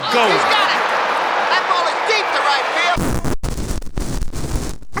go. He's got it. That ball is deep to right field.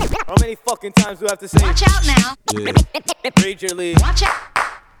 How many fucking times do I have to say? Watch out now. Major League. Watch out.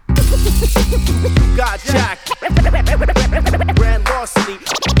 Got Jack. Grand Larceny.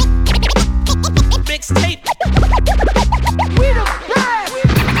 Mixtape. We the best.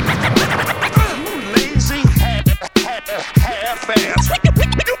 Lazy half-ass.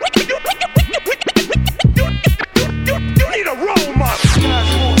 You need a role model.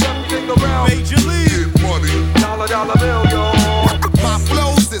 Major League. Dollar bill, yo. My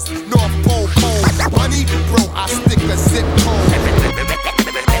flows is North Pole cold. Money, bro, I stick a zip code.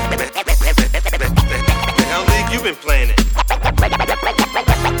 The hell league you been playing in?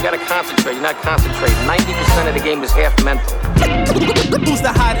 You gotta concentrate, you're not concentrating. 90% of the game is half mental. Who's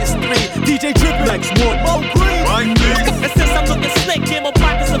the hottest three? DJ Triple X, more Mo Green. Right, please. And since I'm looking slick, yeah, my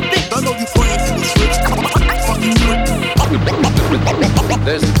pockets are thick. I know you playing through the switch. Fucking trick.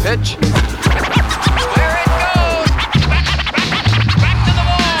 There's the pitch. There it goes. Back to the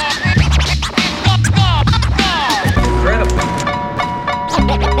wall. Incredible.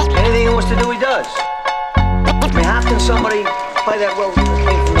 Anything he wants to do, he does. I mean, how can somebody play that role that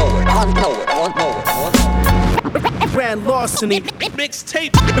came from nowhere? Grand Larceny.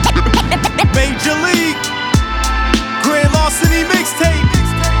 Mixtape. Major League. Grand Larceny mixtape.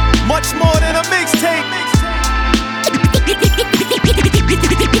 Much more than a mixtape.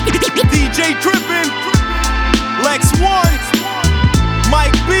 DJ Drippin'. Lex One.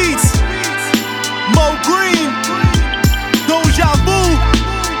 Mike Beats. Mo Green. Deja Vu.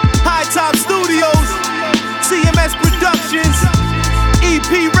 High Top Studios. CMS Productions.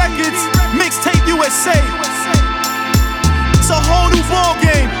 EP Records. Mixtape USA. It's a whole new ball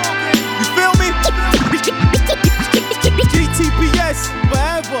game. You feel me? GTPS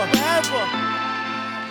forever.